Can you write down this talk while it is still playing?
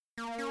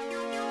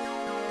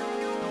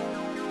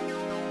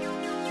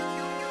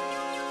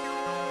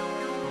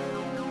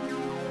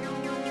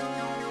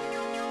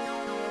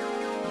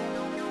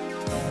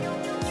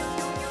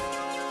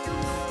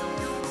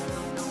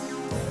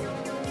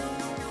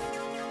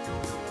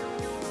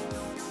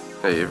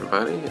Hey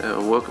everybody,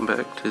 welcome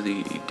back to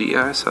the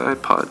I-Sci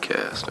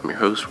podcast. I'm your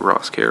host,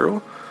 Ross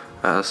Carroll.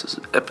 This is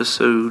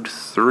episode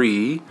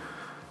 3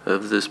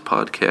 of this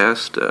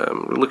podcast.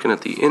 We're looking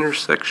at the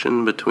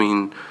intersection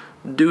between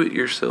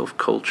do-it-yourself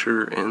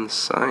culture and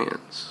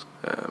science.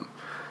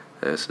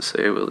 As to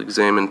say, we'll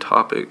examine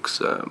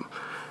topics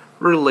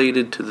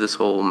related to this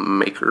whole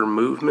maker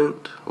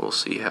movement. We'll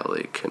see how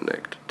they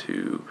connect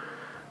to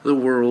the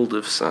world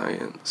of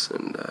science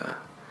and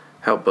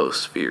how both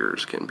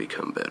spheres can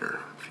become better,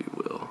 if you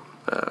will.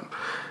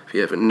 If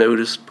you haven't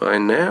noticed by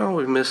now,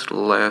 we missed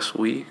last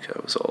week. I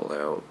was all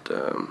out.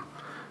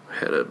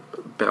 Had a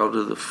bout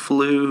of the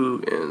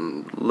flu,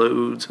 and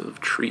loads of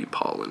tree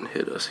pollen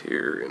hit us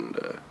here in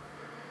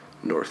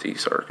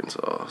northeast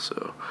Arkansas.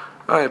 So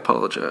I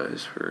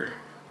apologize for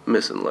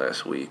missing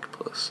last week.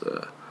 Plus,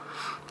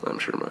 I'm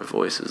sure my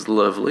voice is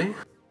lovely.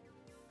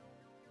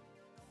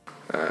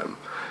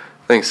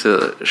 Thanks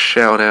to a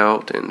shout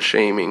out and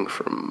shaming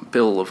from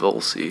Bill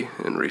Lavolsi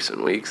in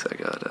recent weeks, I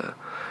got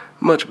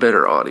much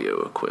better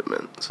audio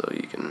equipment, so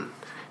you can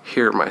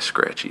hear my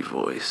scratchy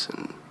voice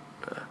and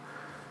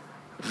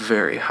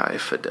very high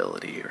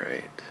fidelity,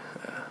 right?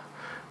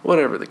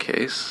 Whatever the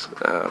case,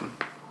 I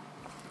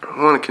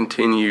want to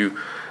continue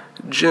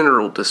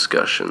general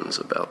discussions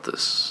about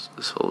this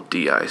whole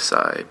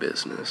I-Sci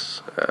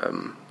business.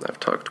 I've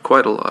talked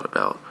quite a lot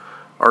about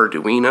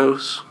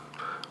Arduinos.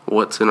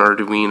 What's an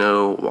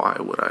Arduino? Why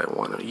would I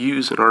want to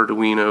use an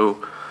Arduino?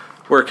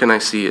 Where can I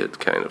see it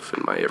kind of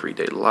in my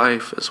everyday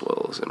life as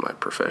well as in my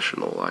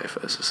professional life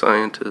as a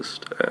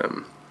scientist?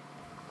 I've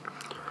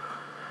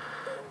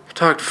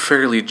talked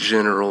fairly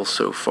general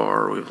so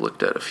far. We've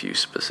looked at a few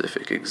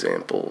specific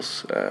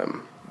examples.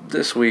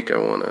 This week I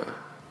want to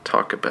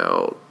talk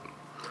about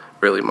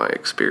really my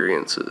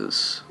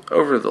experiences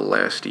over the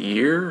last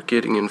year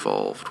getting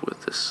involved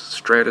with this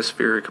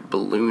stratospheric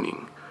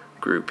ballooning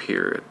group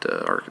here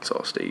at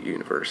Arkansas State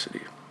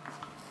University.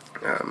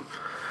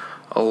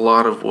 A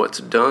lot of what's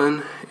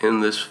done in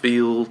this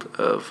field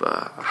of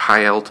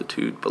high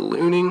altitude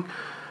ballooning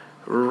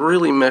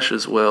really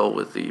meshes well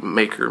with the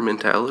maker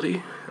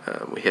mentality.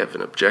 We have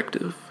an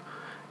objective,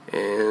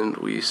 and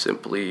we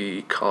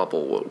simply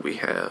cobble what we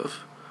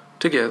have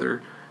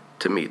together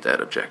to meet that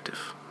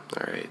objective.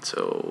 Alright,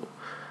 so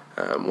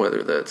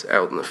whether that's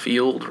out in the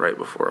field right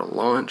before a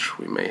launch,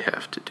 we may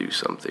have to do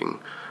something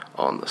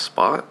on the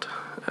spot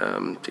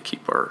to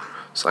keep our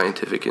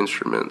scientific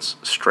instruments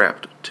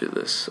strapped to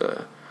this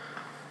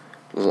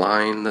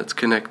line that's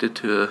connected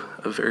to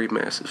a very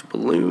massive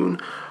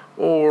balloon,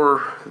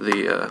 or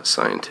the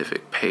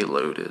scientific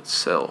payload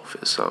itself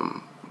is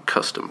some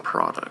custom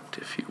product,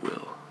 if you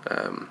will.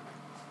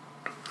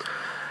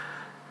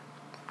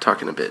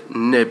 Talking a bit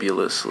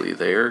nebulously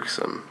there, because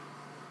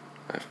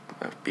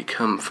I've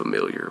become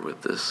familiar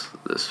with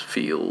this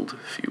field,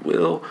 if you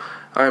will.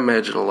 I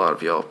imagine a lot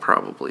of y'all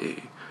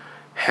probably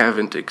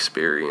haven't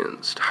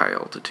experienced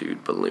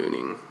high-altitude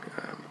ballooning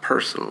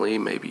personally.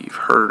 Maybe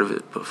you've heard of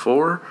it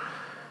before.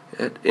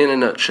 In a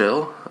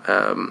nutshell,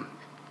 I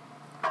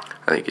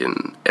think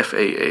in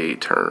FAA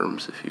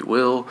terms, if you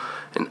will,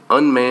 an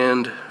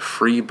unmanned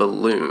free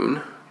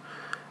balloon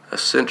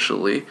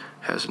essentially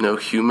has no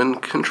human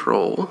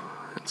control.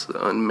 It's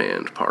the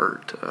unmanned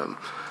part.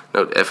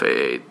 Note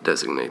FAA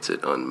designates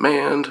it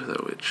unmanned,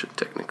 though it should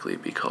technically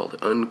be called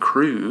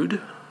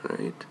uncrewed,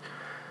 right?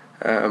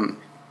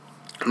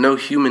 No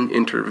human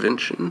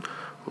intervention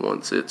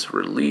once it's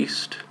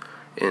released,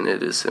 and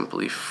it is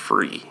simply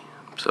free.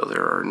 So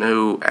there are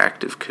no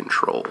active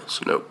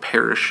controls, no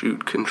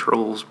parachute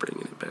controls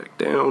bringing it back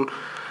down.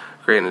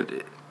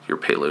 Granted, your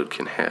payload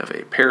can have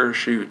a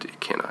parachute, it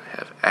cannot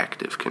have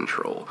active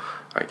control.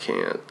 I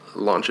can't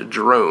launch a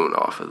drone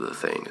off of the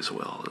thing as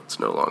well. It's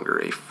no longer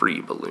a free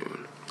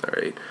balloon. All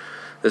right.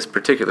 This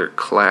particular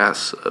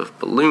class of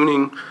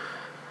ballooning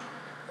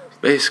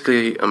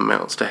basically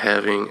amounts to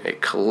having a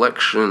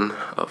collection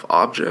of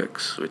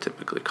objects, we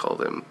typically call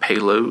them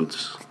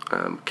payloads,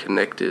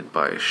 connected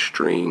by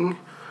string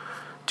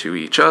to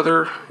each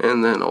other,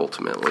 and then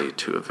ultimately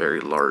to a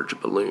very large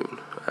balloon.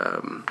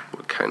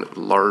 What kind of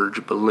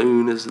large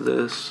balloon is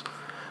this?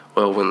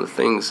 Well, when the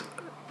thing's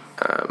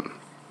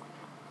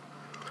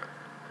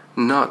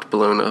not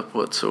blown up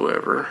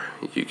whatsoever,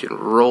 you can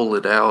roll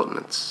it out, and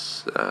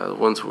it's the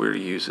ones we're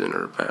using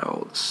are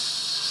about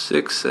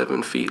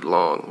 6-7 feet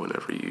long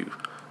whenever you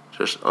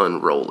just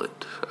unroll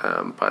it.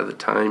 By the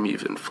time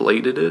you've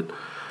inflated it,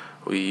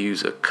 we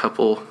use a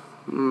couple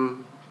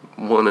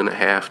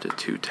 1.5 to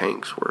 2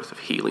 tanks worth of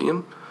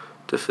helium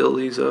to fill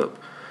these up,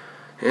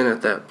 and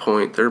at that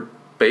point they're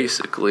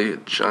basically a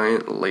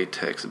giant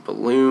latex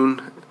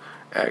balloon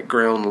at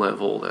ground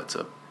level that's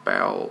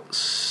about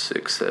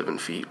 6-7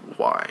 feet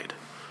wide.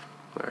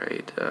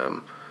 Alright,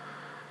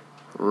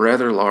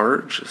 rather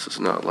large. This is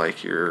not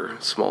like your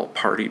small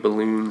party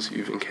balloons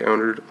you've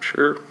encountered, I'm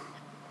sure.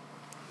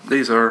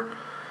 These are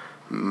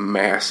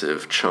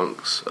massive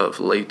chunks of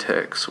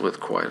latex with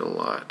quite a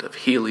lot of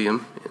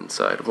helium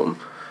inside of them.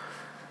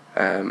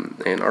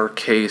 In our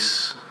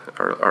case,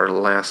 our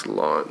last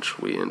launch,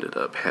 we ended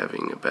up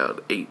having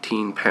about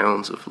 18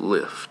 pounds of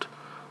lift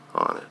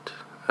on it.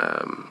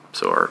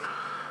 So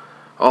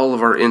all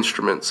of our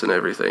instruments and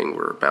everything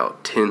were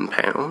about 10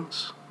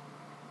 pounds,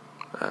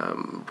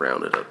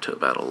 rounded up to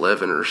about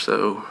 11 or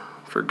so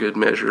for good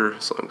measure.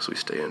 As long as we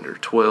stay under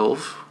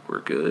 12,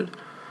 we're good.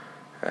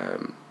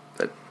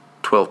 That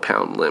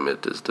 12-pound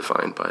limit is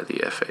defined by the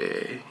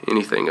FAA.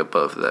 Anything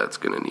above that's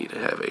going to need to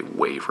have a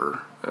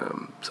waiver.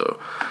 So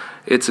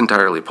it's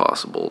entirely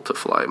possible to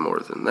fly more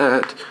than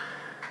that,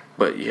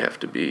 but you have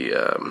to be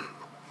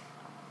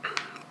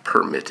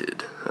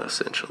permitted,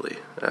 essentially.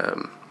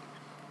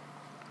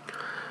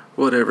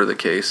 Whatever the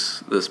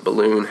case, this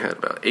balloon had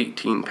about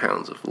 18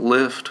 pounds of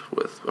lift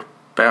with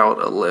about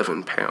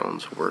 11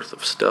 pounds worth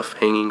of stuff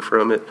hanging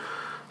from it.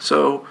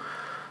 So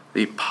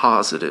the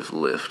positive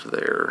lift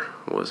there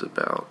was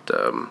about,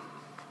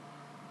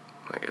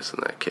 I guess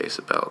in that case,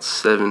 about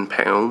 7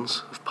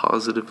 pounds of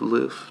positive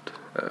lift,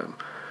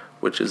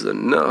 which is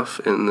enough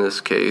in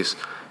this case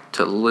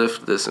to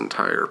lift this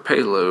entire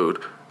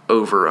payload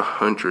over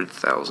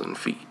 100,000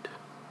 feet.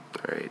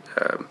 All right.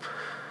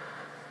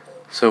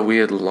 So we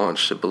had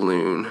launched a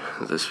balloon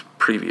this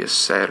previous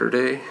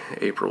Saturday,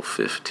 April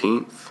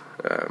 15th.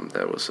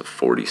 That was the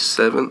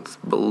 47th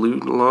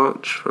balloon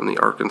launch from the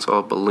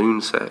Arkansas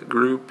Balloon Sat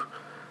group.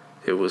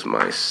 It was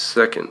my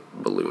second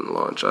balloon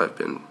launch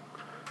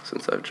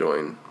since I've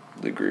joined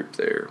the group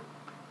there.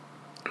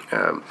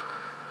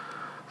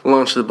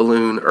 Launched the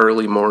balloon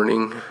early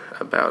morning.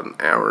 About an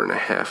hour and a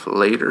half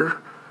later,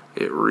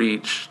 it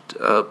reached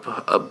up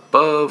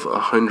above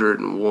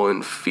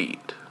 101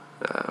 feet.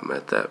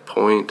 At that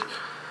point,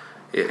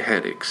 it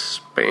had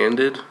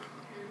expanded.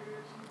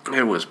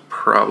 It was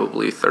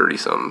probably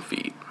 30-something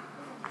feet.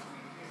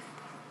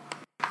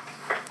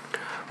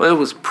 Well, it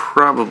was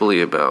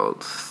probably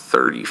about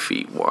 30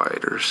 feet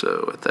wide or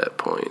so at that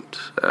point.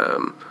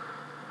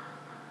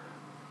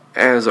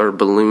 As our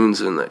balloon's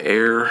in the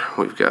air,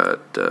 we've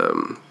got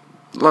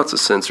lots of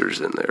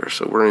sensors in there,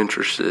 so we're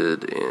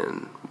interested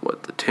in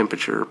what the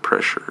temperature,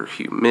 pressure,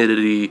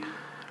 humidity,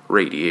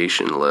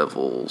 radiation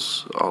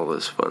levels, all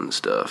this fun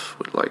stuff.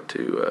 We'd like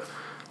to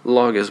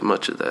log as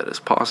much of that as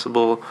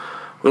possible.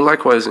 We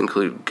likewise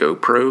include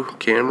GoPro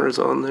cameras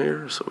on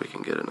there so we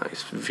can get a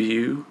nice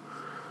view,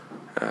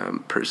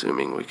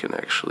 presuming we can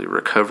actually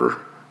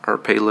recover our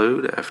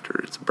payload after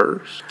it's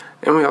burst.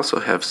 And we also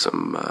have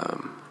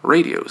some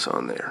radios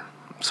on there.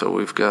 So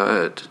we've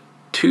got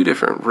 2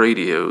 different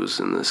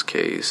radios in this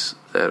case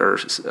that are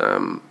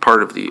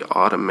part of the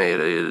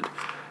automated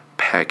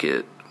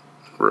packet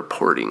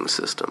reporting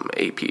system,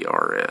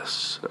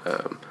 APRS.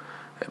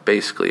 That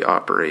basically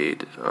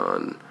operate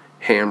on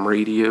ham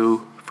radio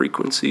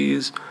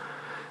frequencies.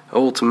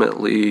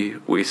 Ultimately,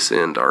 we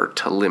send our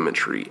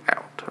telemetry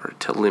out. Our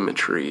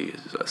telemetry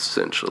is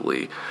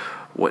essentially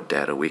what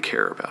data we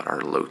care about,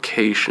 our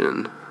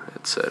location,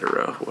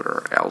 etc., what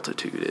our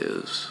altitude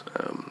is.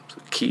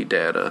 Key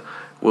data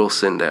we'll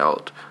send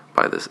out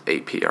by this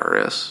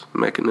APRS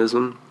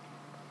mechanism.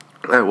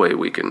 That way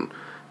we can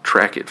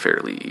track it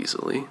fairly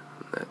easily in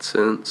that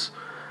sense.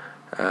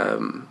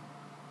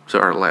 So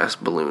our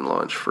last balloon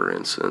launch, for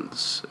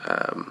instance,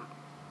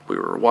 we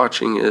were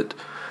watching it.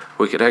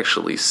 We could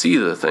actually see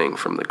the thing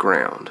from the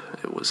ground.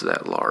 It was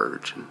that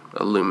large and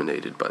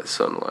illuminated by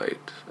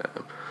sunlight.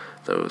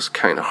 That was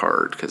kind of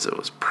hard because it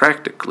was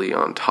practically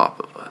on top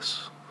of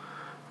us.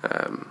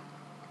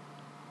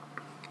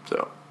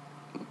 So,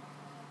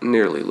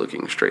 nearly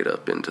looking straight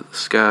up into the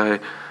sky,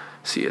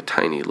 see a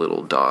tiny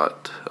little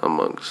dot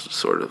amongst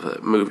sort of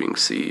a moving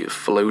sea of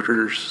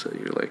floaters that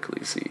you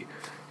likely see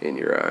in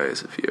your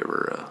eyes if you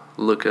ever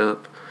look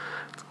up.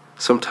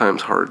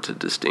 Sometimes hard to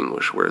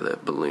distinguish where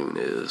that balloon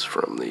is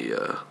from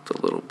the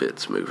little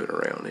bits moving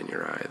around in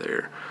your eye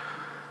there.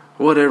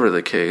 Whatever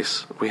the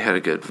case, we had a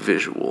good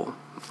visual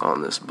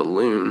on this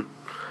balloon.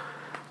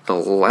 The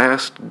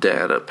last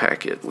data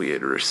packet we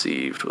had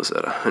received was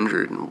at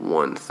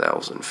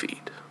 101,000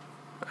 feet.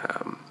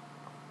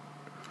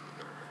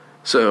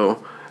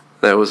 So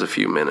that was a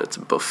few minutes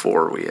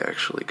before we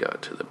actually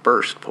got to the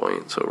burst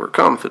point, so we're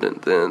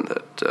confident then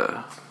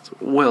that it's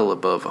well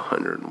above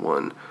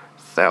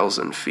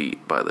 101,000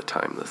 feet by the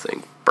time the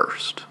thing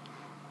burst.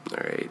 All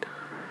right.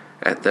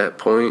 At that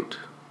point,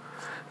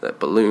 that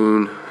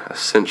balloon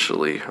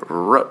essentially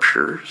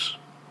ruptures,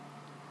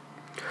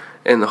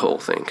 and the whole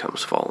thing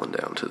comes falling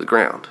down to the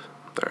ground.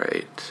 All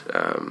right.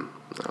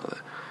 The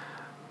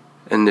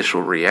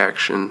initial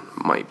reaction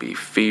might be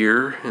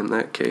fear in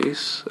that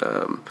case.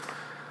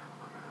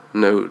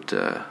 Note,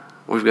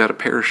 we've got a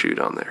parachute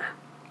on there.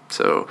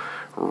 So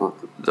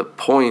the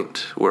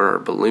point where our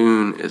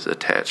balloon is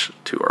attached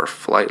to our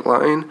flight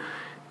line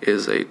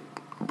is a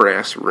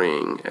brass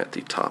ring at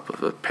the top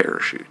of a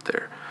parachute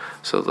there.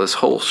 So this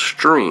whole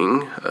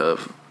string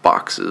of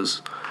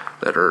boxes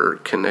that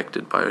are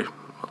connected by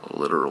a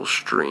literal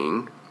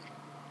string,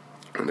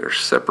 and they're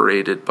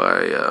separated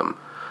by,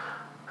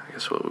 I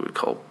guess what we would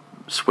call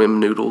swim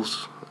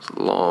noodles,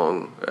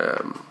 long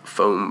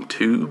foam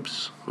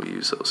tubes. We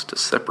use those to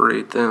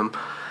separate them.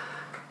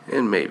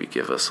 and maybe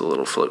give us a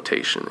little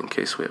flotation in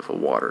case we have a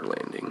water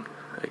landing.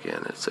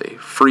 Again, it's a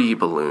free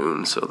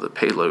balloon, so the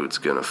payload's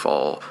going to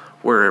fall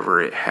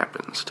wherever it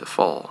happens to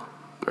fall,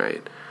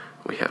 right?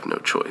 We have no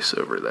choice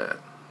over that,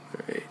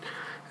 right?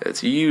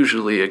 It's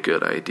usually a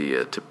good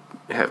idea to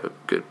have a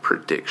good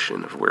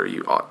prediction of where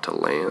you ought to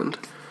land.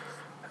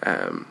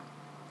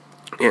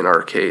 In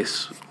our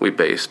case, we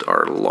based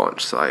our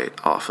launch site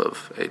off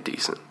of a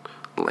decent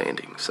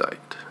landing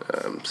site.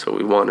 So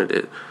we wanted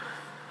it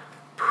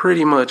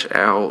pretty much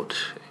out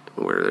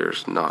where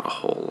there's not a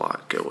whole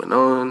lot going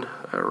on,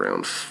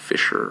 around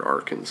Fisher,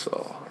 Arkansas,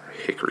 or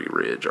Hickory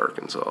Ridge,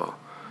 Arkansas.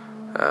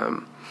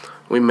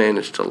 We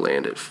managed to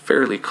land it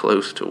fairly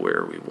close to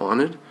where we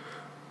wanted.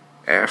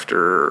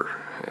 After,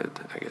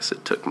 I guess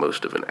it took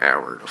most of an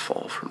hour to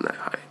fall from that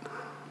height.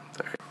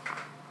 All right.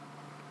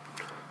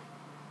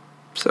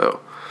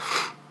 So,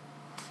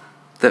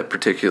 that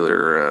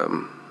particular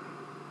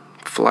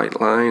flight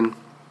line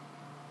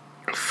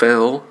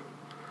fell.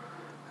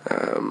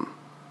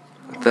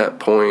 At that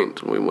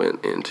point, we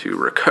went into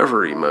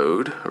recovery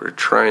mode. We're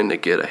trying to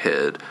get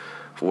ahead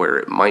of where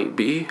it might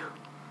be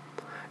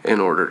in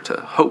order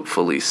to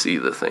hopefully see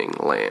the thing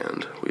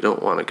land. We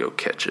don't want to go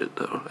catch it,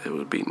 though. It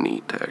would be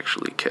neat to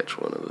actually catch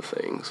one of the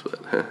things,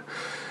 but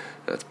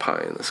that's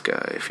pie in the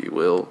sky, if you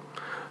will.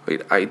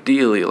 We'd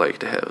ideally like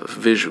to have a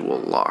visual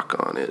lock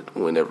on it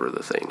whenever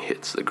the thing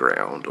hits the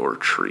ground or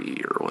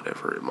tree or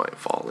whatever it might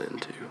fall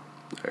into.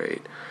 All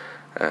right.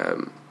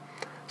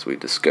 So we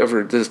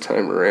discovered this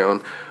time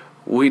around,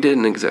 we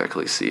didn't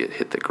exactly see it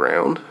hit the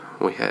ground.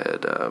 We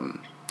had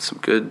some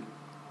good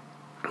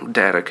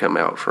data come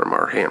out from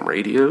our ham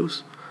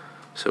radios,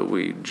 so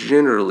we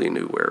generally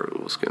knew where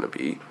it was going to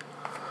be.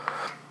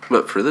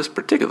 But for this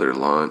particular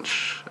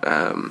launch,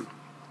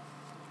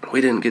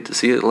 we didn't get to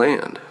see it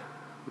land.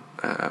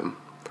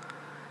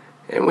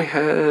 And we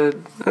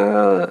had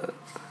a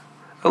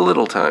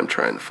little time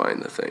trying to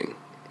find the thing.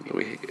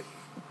 We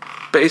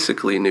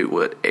basically knew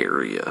what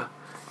area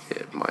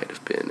it might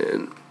have been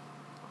in.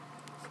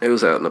 It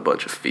was out in a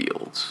bunch of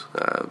fields,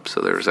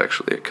 so there was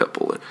actually a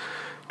couple of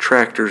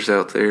tractors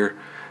out there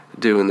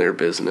doing their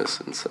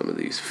business in some of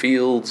these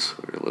fields.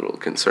 We were a little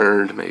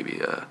concerned, maybe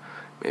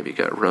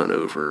got run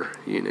over,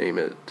 you name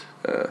it.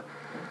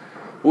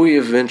 We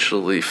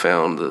eventually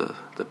found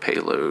the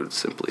payload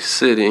simply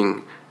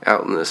sitting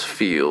out in this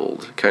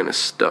field, kind of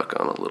stuck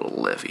on a little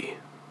levee.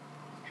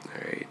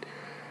 All right.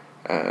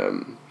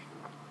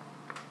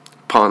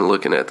 Upon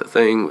looking at the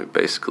thing,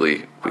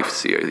 we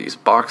see these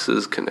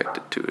boxes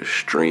connected to a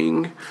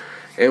string,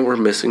 and we're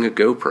missing a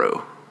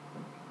GoPro.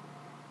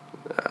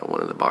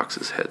 One of the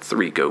boxes had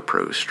 3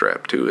 GoPros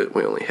strapped to it.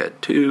 We only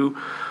had 2.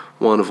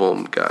 One of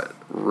them got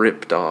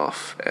ripped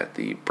off at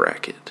the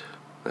bracket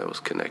that was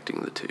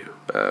connecting the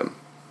 2.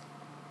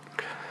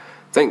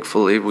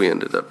 Thankfully, we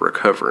ended up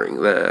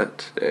recovering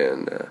that,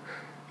 and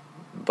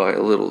by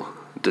a little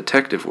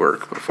detective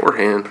work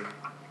beforehand,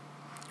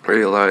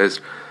 realized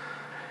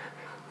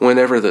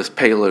whenever this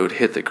payload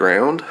hit the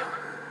ground,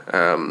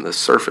 the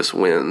surface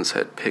winds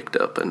had picked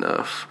up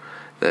enough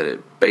that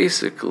it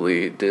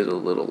basically did a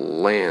little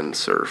land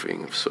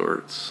surfing of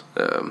sorts,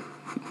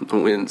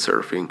 wind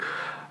surfing,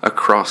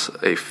 across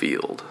a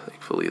field.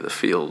 Thankfully, the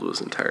field was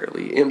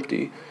entirely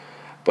empty,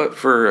 but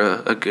for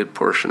a good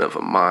portion of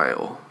a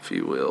mile, if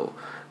you will,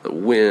 the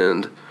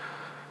wind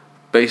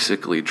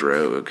basically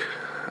drove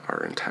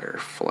our entire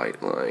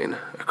flight line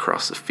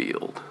across the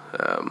field.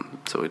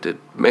 So we did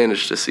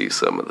manage to see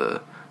some of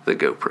the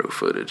GoPro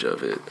footage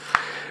of it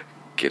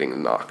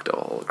getting knocked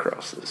all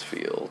across this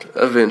field.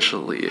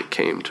 Eventually it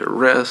came to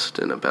rest,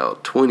 and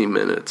about 20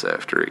 minutes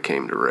after it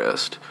came to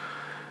rest,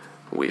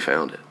 we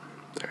found it.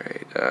 All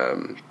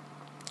right.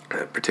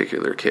 That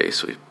particular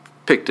case, we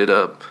picked it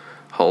up,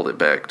 hauled it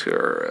back to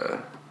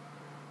our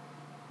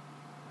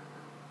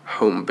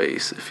home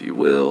base, if you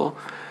will,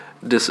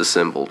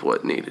 disassembled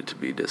what needed to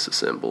be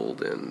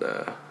disassembled, and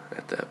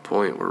at that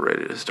point we're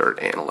ready to start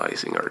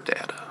analyzing our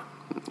data,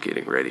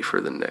 getting ready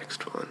for the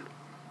next one.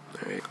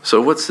 Right. So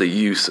what's the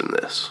use in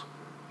this?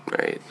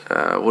 Right?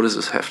 What does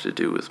this have to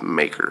do with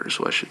makers?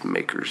 Why should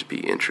makers be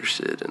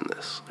interested in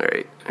this?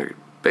 Right?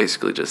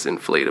 Basically just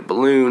inflate a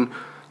balloon,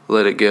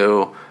 let it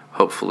go,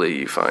 hopefully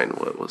you find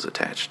what was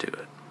attached to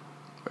it.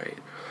 Right?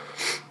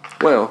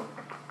 Well,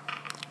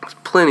 there's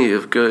plenty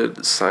of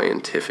good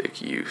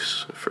scientific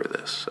use for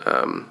this.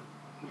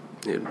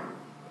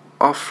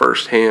 Off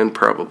first hand,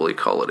 probably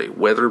call it a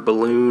weather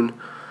balloon.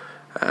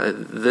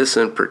 This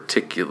in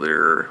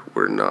particular,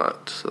 we're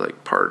not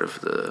like part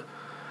of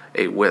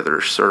a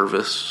weather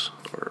service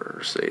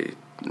or say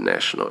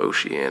National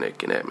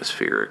Oceanic and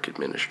Atmospheric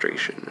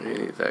Administration,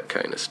 any of that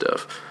kind of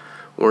stuff.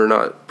 We're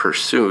not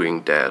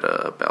pursuing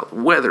data about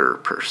weather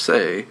per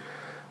se.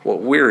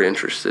 What we're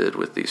interested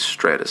with these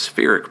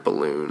stratospheric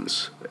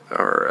balloons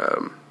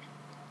are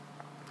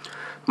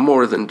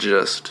more than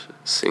just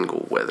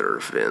single weather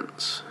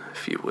events,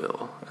 if you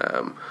will.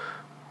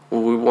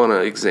 We want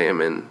to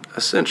examine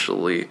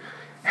essentially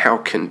how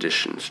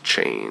conditions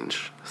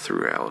change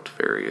throughout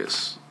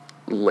various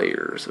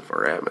layers of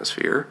our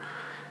atmosphere.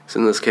 So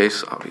in this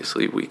case,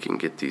 obviously, we can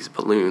get these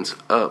balloons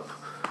up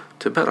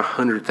to about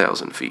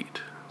 100,000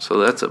 feet. So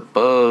that's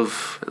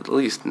above at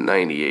least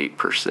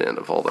 98%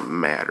 of all the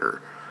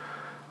matter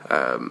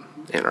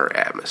in our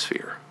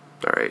atmosphere.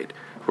 All right,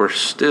 we're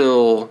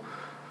still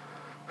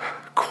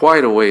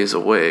quite a ways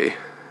away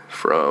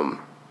from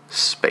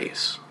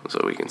space,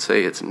 so we can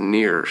say it's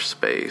near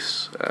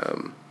space,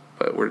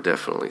 but we're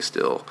definitely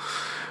still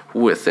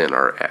within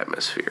our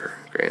atmosphere.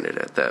 Granted,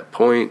 at that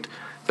point,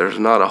 there's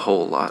not a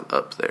whole lot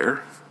up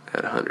there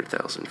at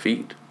 100,000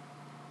 feet,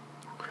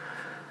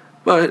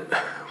 but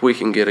we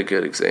can get a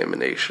good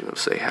examination of,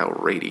 say, how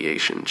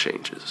radiation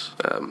changes,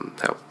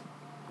 how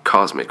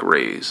cosmic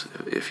rays,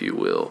 if you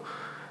will,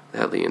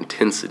 how the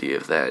intensity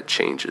of that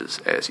changes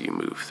as you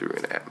move through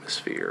an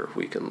atmosphere.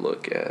 We can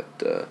look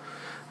at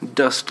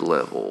dust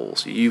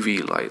levels,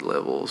 UV light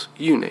levels,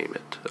 you name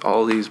it.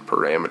 All these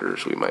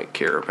parameters we might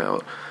care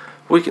about.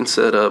 We can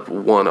set up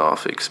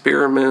one-off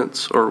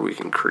experiments, or we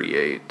can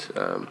create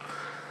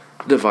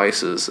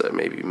devices that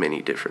maybe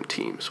many different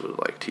teams would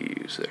like to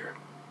use there.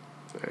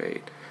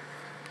 Right.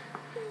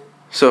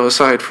 So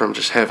aside from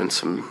just having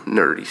some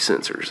nerdy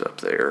sensors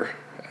up there,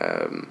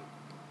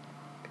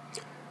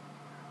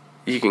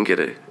 you can get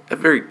a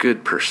very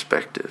good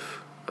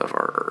perspective of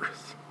our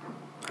Earth,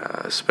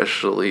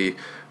 especially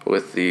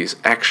with these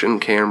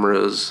action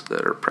cameras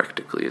that are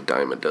practically a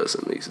dime a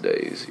dozen these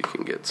days. You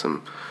can get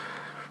some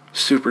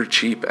super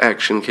cheap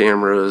action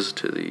cameras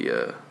to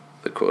the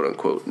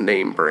quote-unquote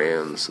name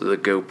brands, the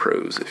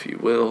GoPros, if you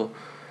will.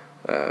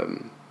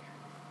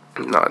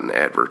 Not an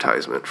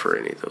advertisement for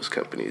any of those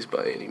companies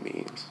by any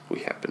means. We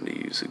happen to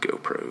use the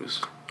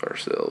GoPros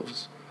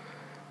ourselves.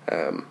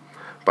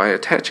 By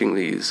attaching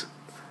these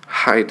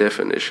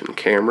high-definition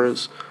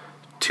cameras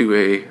to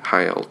a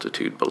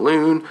high-altitude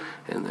balloon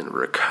and then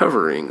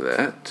recovering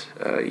that,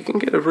 you can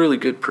get a really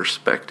good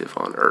perspective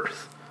on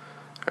Earth.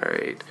 All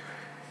right.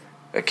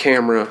 A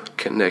camera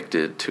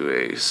connected to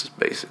a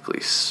basically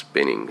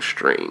spinning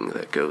string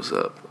that goes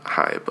up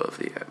high above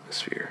the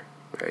atmosphere,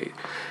 right?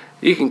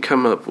 You can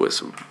come up with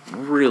some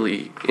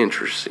really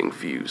interesting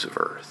views of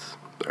Earth,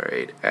 all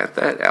right? At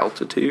that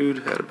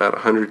altitude, at about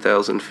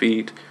 100,000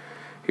 feet,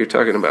 you're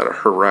talking about a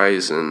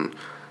horizon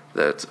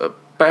that's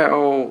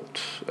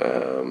about,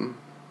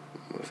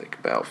 I think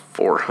about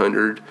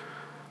 400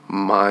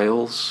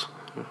 miles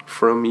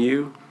from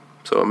you.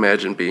 So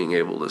imagine being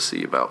able to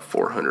see about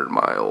 400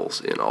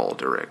 miles in all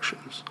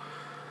directions.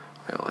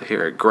 Well,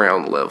 here at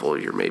ground level,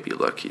 you're maybe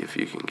lucky if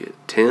you can get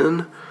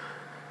 10.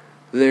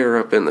 There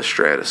up in the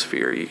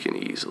stratosphere, you can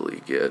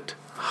easily get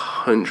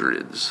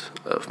hundreds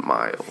of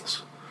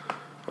miles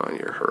on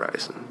your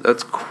horizon.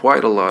 That's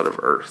quite a lot of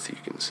Earth you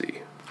can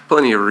see.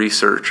 Plenty of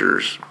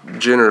researchers,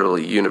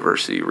 generally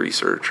university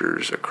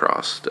researchers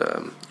across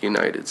the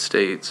United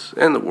States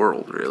and the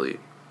world really,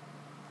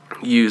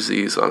 use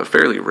these on a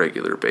fairly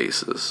regular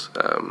basis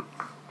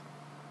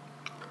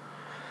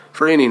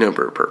for any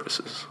number of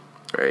purposes,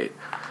 right?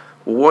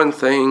 One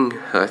thing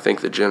I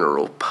think the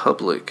general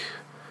public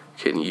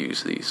can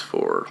use these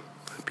for,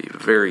 be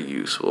very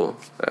useful,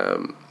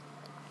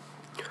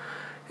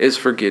 is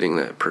for getting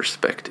that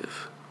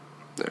perspective,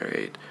 all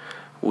right?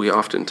 We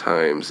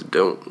oftentimes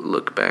don't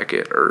look back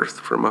at Earth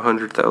from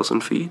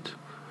 100,000 feet,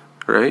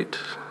 right?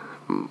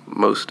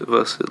 Most of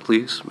us, at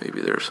least.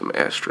 Maybe there are some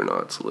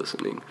astronauts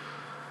listening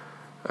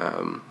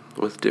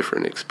with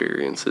different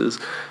experiences,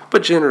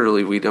 but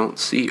generally we don't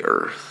see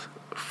Earth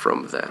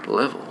from that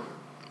level,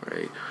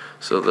 right?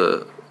 So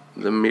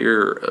the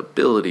mere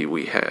ability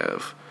we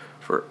have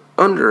for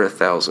under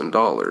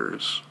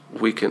 $1,000,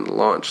 we can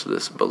launch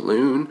this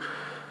balloon,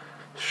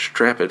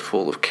 strap it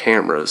full of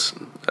cameras,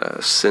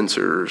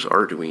 sensors,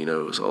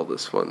 Arduinos, all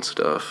this fun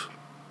stuff,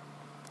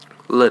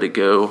 let it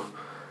go,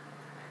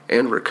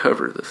 and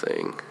recover the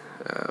thing.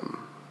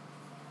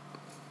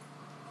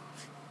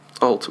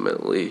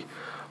 Ultimately,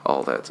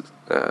 all that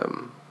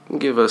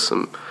give us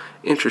some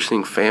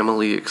interesting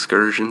family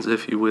excursions,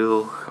 if you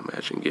will.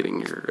 Imagine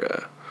getting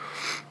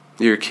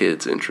your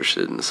kids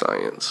interested in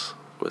science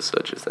with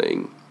such a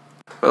thing.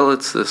 Well,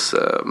 it's this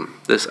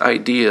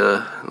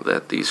idea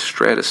that these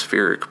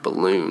stratospheric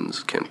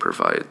balloons can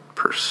provide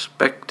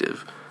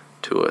perspective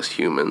to us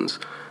humans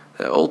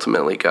that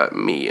ultimately got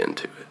me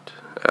into it.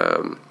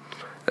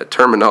 That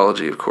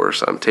terminology, of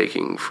course, I'm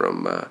taking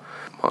from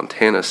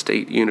Montana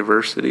State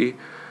University.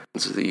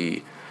 It's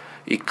the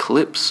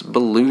Eclipse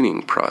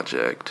Ballooning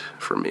Project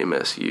from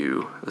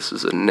MSU. This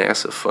is a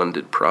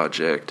NASA-funded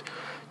project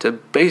to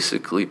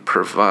basically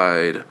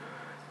provide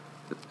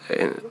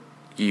a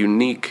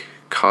unique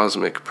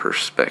cosmic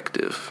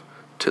perspective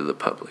to the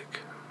public.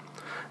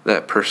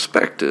 That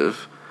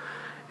perspective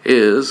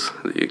is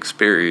the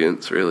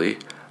experience, really,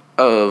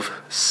 of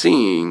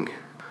seeing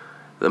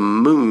the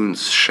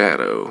moon's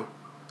shadow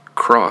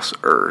cross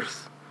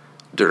Earth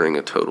during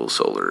a total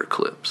solar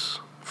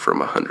eclipse from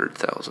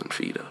 100,000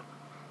 feet up.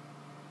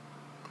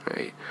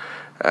 Right?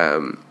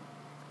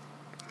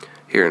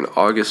 Here in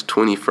August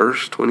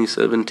 21st,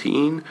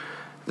 2017,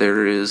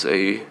 there is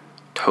a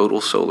total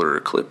solar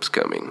eclipse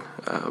coming.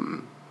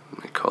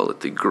 They call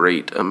it the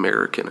Great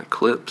American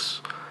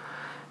Eclipse.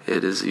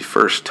 It is the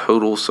first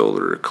total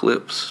solar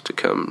eclipse to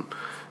come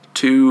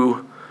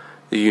to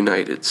the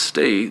United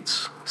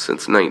States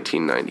since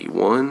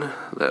 1991.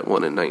 That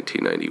one in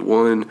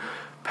 1991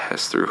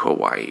 passed through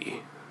Hawaii.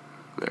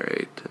 All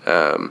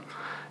right.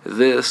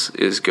 This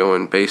is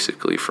going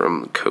basically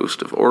from the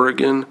coast of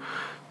Oregon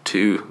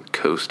to the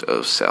coast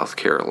of South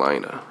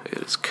Carolina. It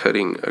is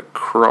cutting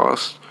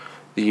across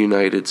the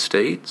United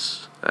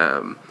States.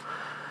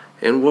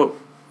 And what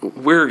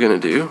we're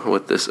going to do,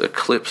 what this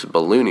eclipse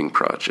ballooning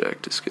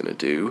project is going to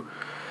do,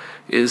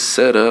 is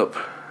set up,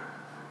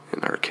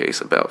 in our case,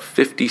 about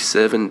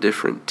 57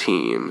 different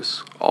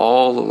teams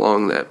all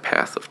along that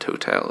path of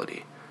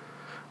totality.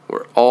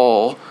 We're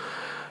all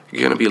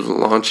going to be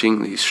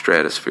launching these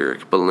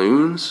stratospheric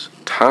balloons,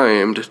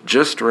 timed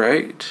just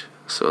right,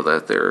 so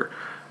that they're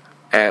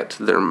at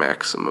their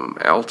maximum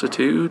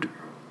altitude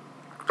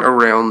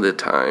around the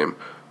time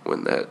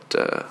when that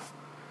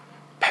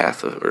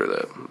path of, or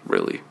the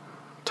really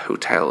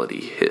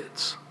totality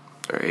hits.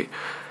 All right.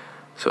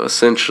 So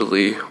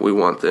essentially, we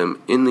want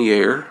them in the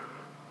air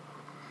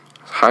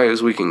as high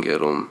as we can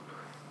get them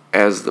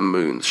as the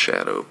moon's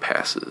shadow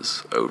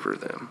passes over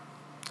them.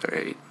 All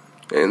right.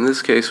 In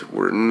this case,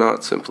 we're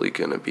not simply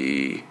going to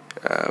be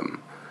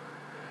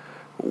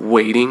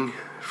waiting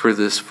for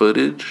this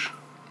footage.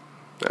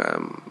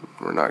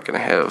 We're not going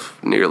to have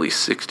nearly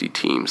 60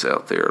 teams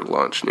out there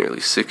launch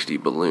nearly 60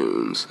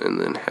 balloons and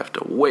then have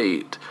to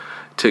wait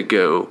to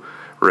go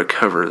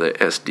recover the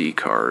SD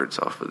cards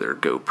off of their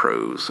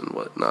GoPros and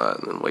whatnot,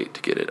 and then wait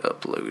to get it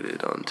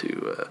uploaded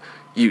onto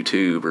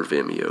YouTube or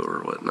Vimeo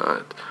or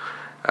whatnot.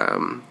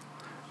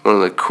 One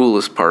of the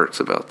coolest parts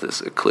about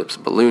this eclipse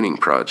ballooning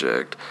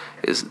project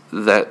is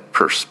that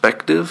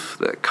perspective,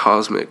 that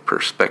cosmic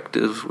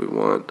perspective we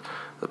want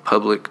the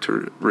public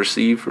to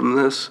receive from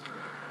this,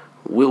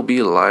 will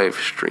be live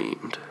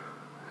streamed.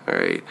 All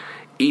right.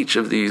 Each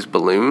of these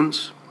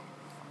balloons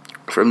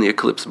from the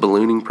eclipse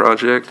ballooning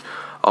project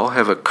all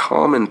have a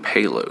common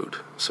payload,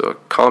 so a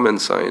common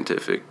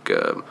scientific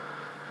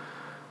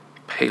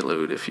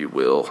payload, if you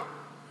will,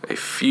 a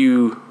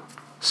few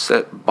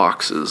set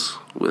boxes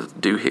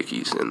with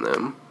doohickeys in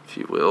them, if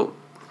you will,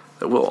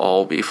 that will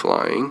all be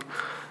flying,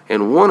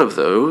 and one of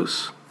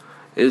those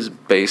is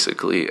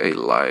basically a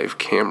live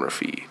camera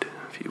feed,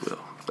 if you will.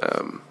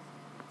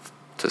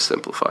 To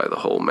simplify the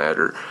whole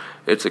matter,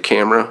 it's a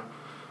camera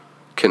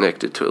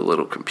connected to a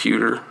little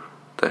computer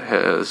that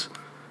has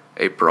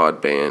a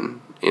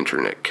broadband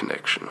internet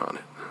connection on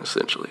it,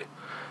 essentially.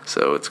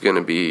 So it's going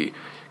to be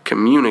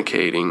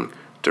communicating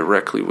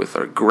directly with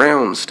our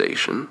ground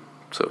station,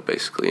 so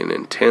basically an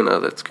antenna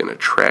that's going to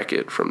track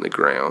it from the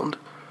ground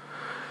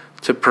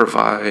to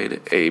provide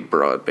a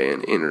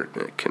broadband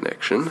internet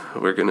connection.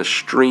 We're going to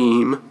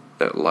stream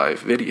that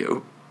live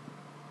video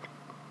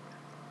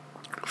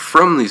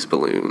from these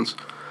balloons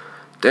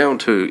down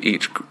to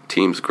each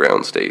team's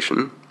ground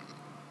station.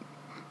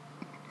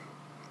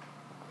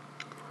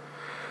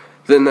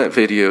 Then that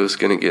video is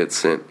going to get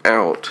sent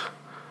out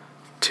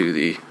to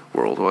the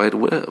World Wide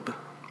Web.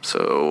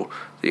 So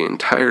the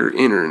entire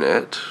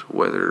internet,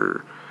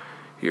 whether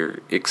you're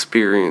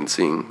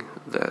experiencing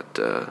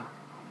that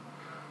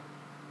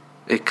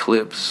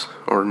eclipse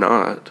or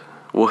not,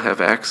 will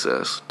have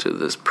access to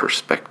this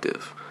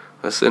perspective,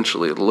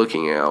 essentially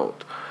looking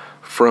out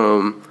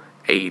from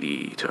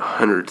 80 to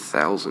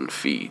 100,000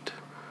 feet,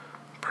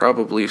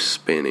 probably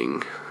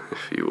spinning,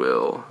 if you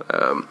will,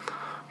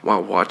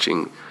 while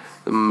watching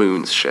the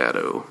moon's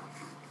shadow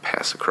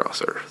pass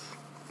across Earth.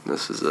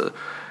 This is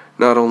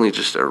not only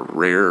just a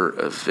rare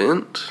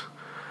event,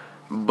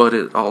 but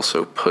it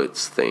also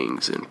puts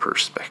things in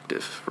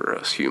perspective for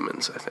us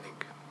humans, I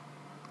think.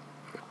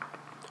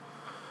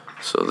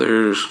 So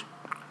there's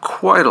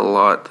quite a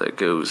lot that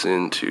goes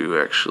into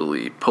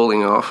actually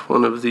pulling off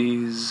one of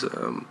these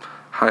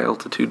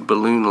high-altitude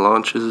balloon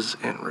launches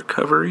and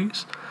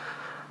recoveries.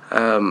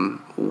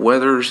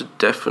 Weather's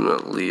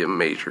definitely a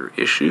major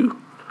issue.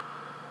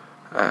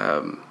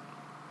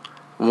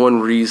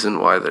 One reason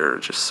why there are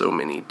just so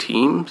many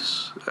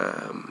teams,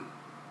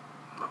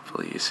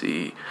 hopefully you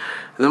see,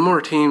 the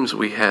more teams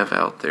we have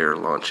out there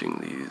launching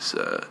these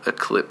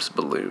eclipse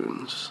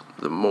balloons,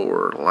 the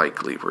more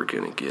likely we're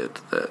going to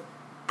get that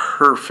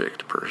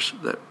perfect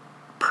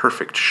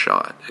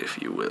shot,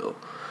 if you will.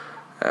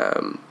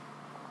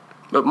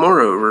 But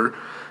moreover,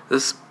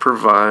 this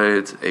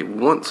provides a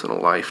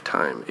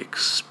once-in-a-lifetime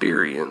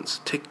experience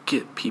to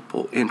get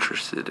people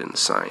interested in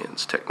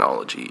science,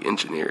 technology,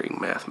 engineering,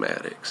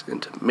 mathematics,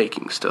 into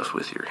making stuff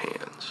with your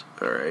hands.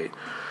 All right.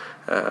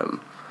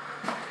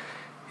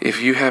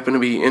 If you happen to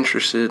be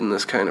interested in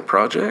this kind of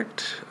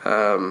project,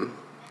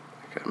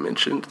 like I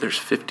mentioned, there's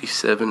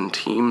 57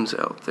 teams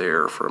out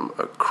there from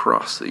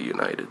across the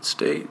United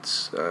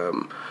States.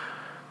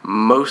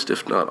 Most,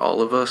 if not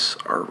all of us,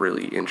 are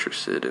really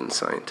interested in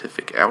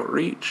scientific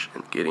outreach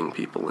and getting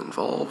people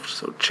involved.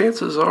 So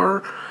chances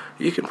are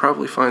you can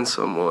probably find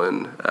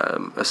someone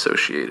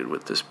associated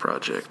with this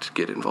project to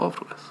get involved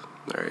with.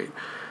 All right.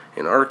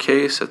 In our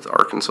case, at the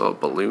Arkansas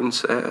Balloon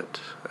Sat,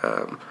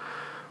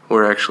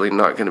 we're actually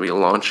not going to be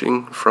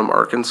launching from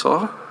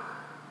Arkansas.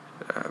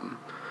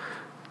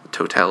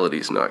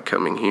 Totality's not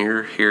coming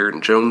here. Here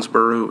in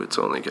Jonesboro, it's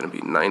only going to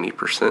be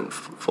 90%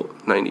 full,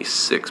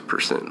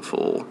 96%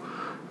 full.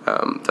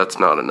 That's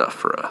not enough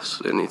for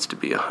us. It needs to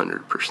be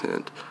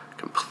 100%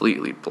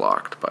 completely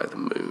blocked by the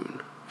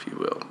moon, if you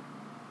will.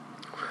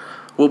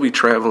 We'll be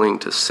traveling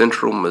to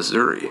central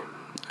Missouri,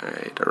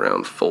 right,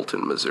 around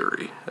Fulton,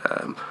 Missouri.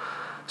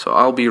 So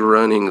I'll be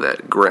running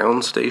that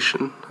ground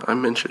station I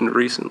mentioned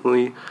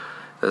recently.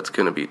 That's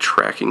going to be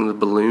tracking the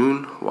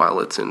balloon while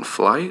it's in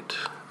flight.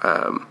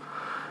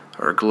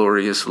 Our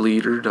glorious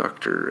leader,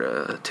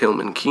 Dr.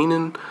 Tillman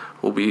Keenan,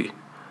 will be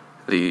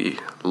the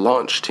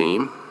launch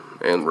team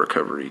and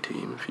recovery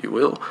team, if you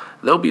will.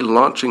 They'll be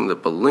launching the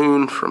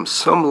balloon from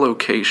some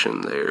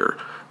location there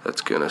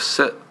that's going to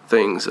set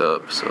things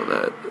up so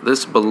that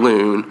this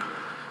balloon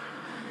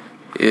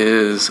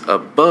is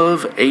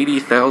above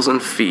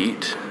 80,000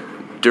 feet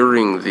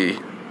during the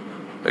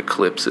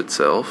eclipse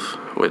itself,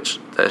 which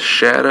the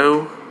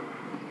shadow,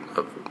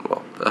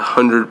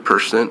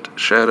 100%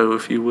 shadow,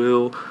 if you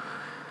will,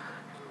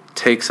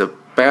 takes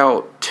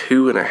about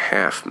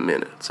 2.5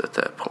 minutes at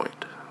that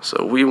point.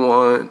 So we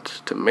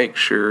want to make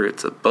sure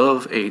it's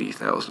above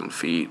 80,000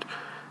 feet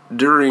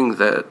during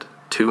that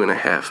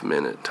 2.5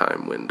 minute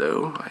time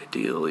window,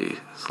 ideally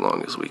as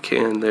long as we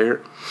can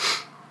there.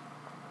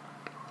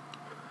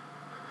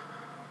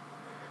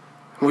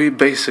 We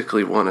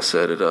basically want to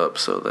set it up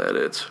so that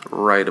it's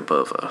right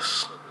above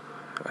us.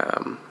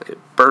 It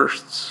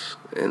bursts,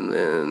 and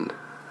then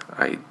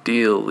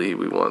ideally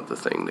we want the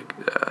thing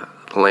to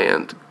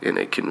land in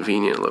a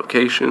convenient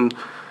location.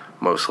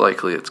 Most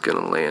likely it's going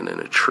to land in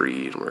a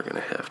tree, and we're going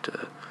to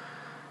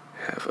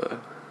have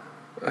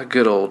a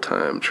good old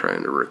time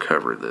trying to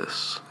recover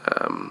this.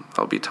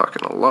 I'll be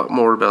talking a lot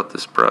more about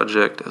this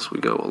project as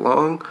we go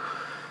along.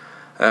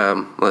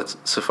 Let's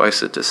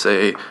suffice it to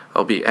say,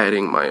 I'll be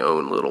adding my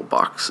own little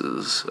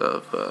boxes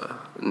of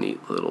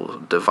neat little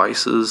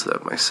devices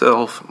that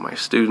myself and my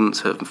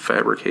students have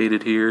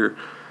fabricated here.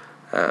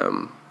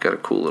 Got a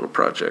cool little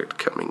project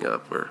coming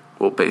up where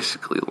we'll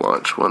basically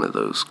launch one of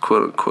those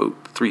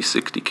quote-unquote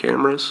 360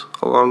 cameras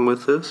along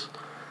with this.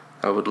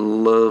 I would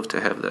love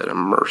to have that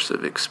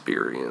immersive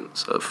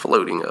experience of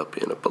floating up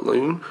in a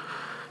balloon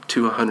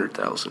to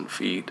 100,000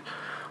 feet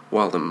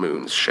while the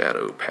moon's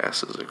shadow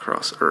passes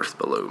across Earth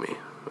below me.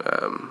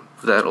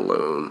 That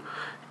alone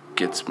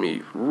gets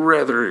me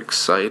rather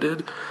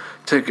excited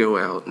to go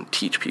out and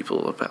teach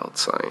people about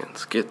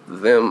science, get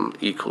them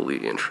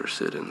equally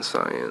interested in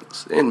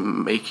science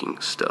and making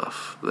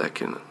stuff that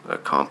can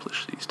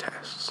accomplish these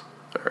tasks.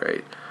 All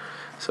right.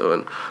 So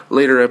in a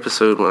later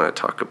episode, when I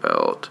talk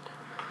about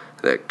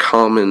that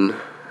common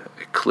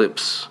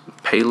eclipse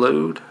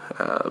payload,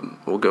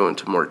 we'll go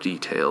into more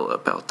detail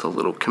about the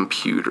little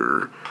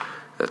computer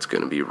that's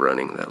going to be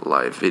running that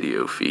live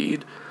video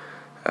feed.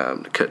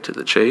 To cut to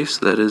the chase,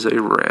 that is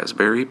a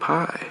Raspberry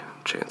Pi.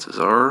 Chances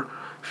are,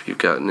 if you've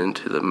gotten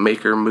into the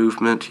maker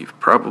movement, you've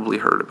probably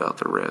heard about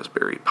the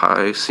Raspberry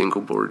Pi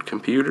single-board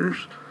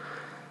computers.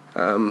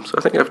 So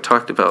I think I've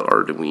talked about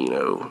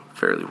Arduino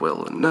fairly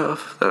well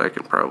enough that I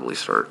can probably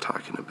start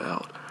talking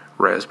about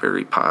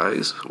Raspberry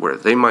Pis, where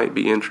they might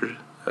be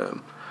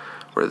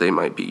where they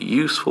might be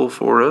useful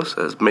for us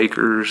as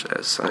makers,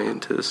 as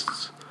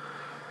scientists,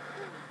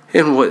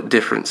 and what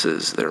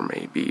differences there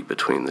may be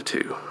between the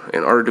two.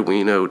 And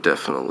Arduino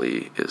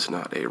definitely is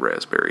not a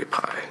Raspberry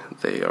Pi.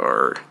 They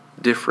are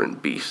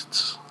different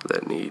beasts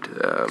that need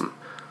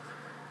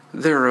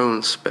their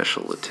own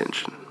special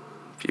attention,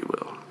 if you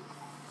will.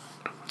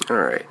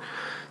 Alright,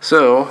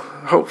 so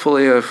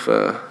hopefully I've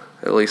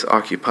at least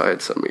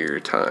occupied some of your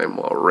time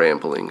while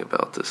rambling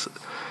about this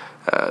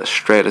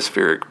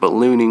stratospheric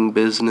ballooning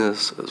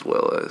business, as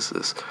well as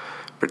this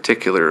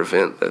particular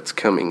event that's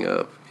coming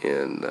up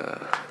in...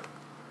 I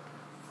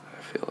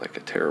feel like a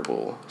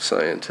terrible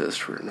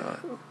scientist for not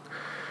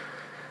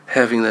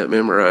having that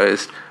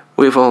memorized.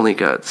 We've only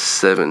got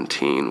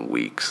 17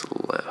 weeks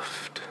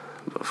left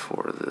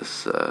before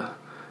this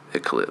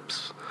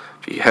eclipse.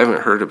 If you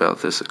haven't heard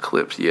about this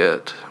eclipse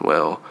yet,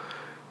 well,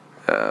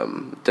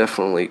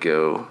 definitely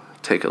go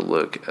take a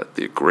look at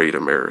the Great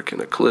American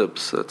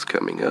Eclipse that's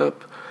coming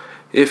up.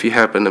 If you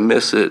happen to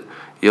miss it,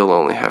 you'll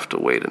only have to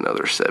wait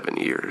another 7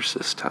 years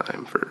this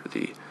time for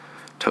the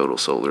total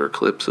solar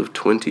eclipse of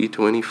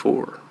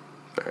 2024.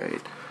 All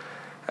right.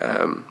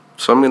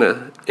 So I'm going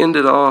to end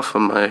it off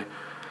on my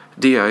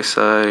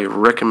I-Sci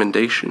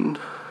recommendation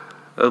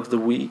of the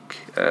week.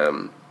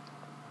 I'm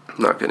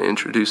not going to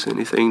introduce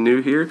anything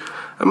new here.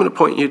 I'm going to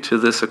point you to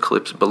this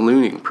eclipse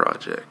ballooning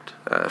project.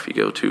 If you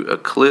go to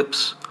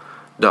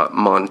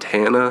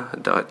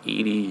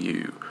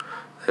eclipse.montana.edu,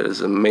 that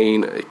is a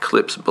main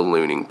eclipse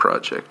ballooning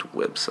project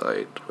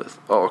website with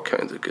all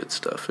kinds of good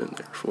stuff in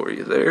there for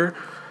you there.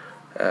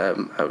 I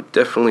would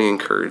definitely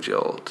encourage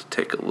y'all to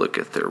take a look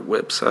at their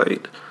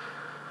website.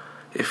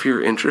 If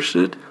you're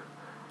interested,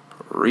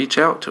 reach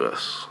out to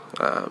us.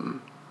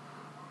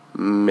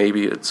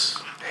 Maybe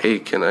it's, hey,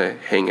 can I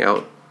hang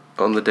out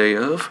on the day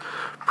of?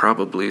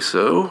 Probably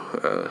so,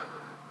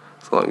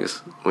 as long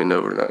as we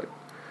know we're not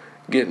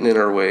getting in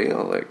our way,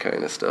 all that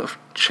kind of stuff,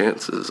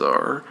 chances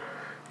are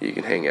you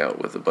can hang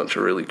out with a bunch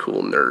of really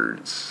cool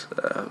nerds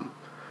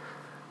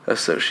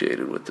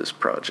associated with this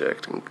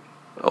project and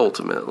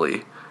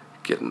ultimately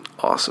get an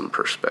awesome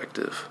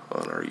perspective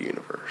on our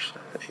universe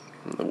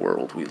and the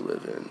world we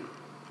live in.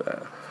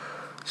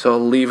 So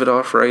I'll leave it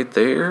off right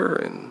there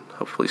and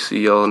hopefully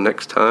see y'all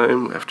next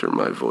time after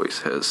my voice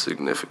has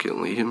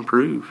significantly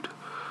improved.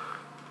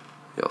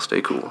 Y'all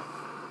stay cool.